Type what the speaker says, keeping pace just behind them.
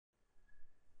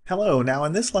Hello, now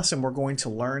in this lesson we're going to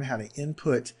learn how to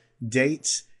input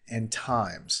dates and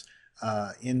times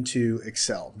into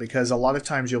Excel, because a lot of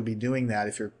times you'll be doing that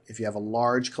if you have a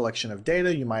large collection of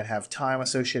data. You might have time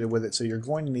associated with it, so you're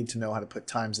going to need to know how to put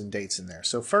times and dates in there.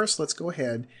 So first, let's go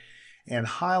ahead and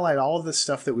highlight all of the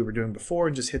stuff that we were doing before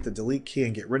and just hit the delete key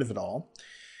and get rid of it all.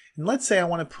 And let's say I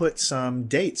want to put some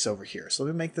dates over here. So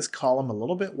let me make this column a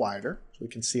little bit wider so we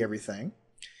can see everything.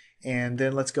 And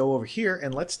then let's go over here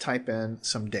and let's type in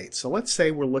some dates. So let's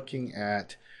say we're looking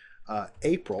at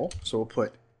April. So we'll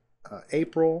put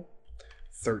April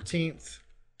 13th,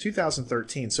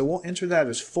 2013. So we'll enter that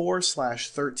as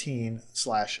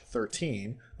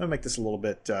 4/13/13. Let me make this a little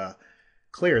bit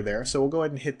clear there. So we'll go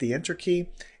ahead and hit the enter key.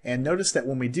 And notice that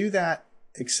when we do that,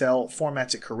 Excel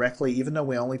formats it correctly. Even though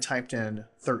we only typed in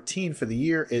 13 for the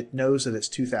year, it knows that it's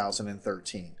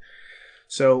 2013.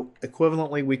 So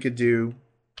equivalently, we could do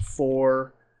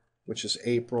 4, which is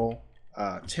April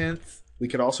 10th. We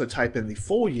could also type in the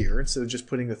full year instead of just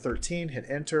putting the 13, hit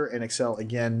enter, and Excel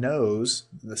again knows,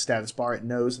 the status bar, it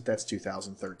knows that that's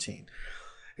 2013.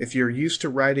 If you're used to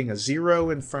writing a 0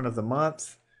 in front of the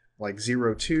month, like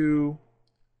 02,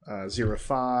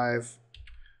 05,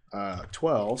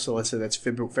 12, so let's say that's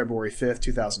February 5th,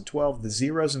 2012, the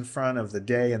zeros in front of the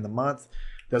day and the month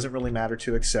doesn't really matter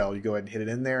to Excel. You go ahead and hit it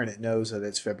in there and it knows that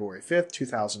it's February 5th,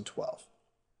 2012.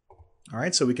 All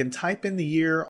right, so we can type in the year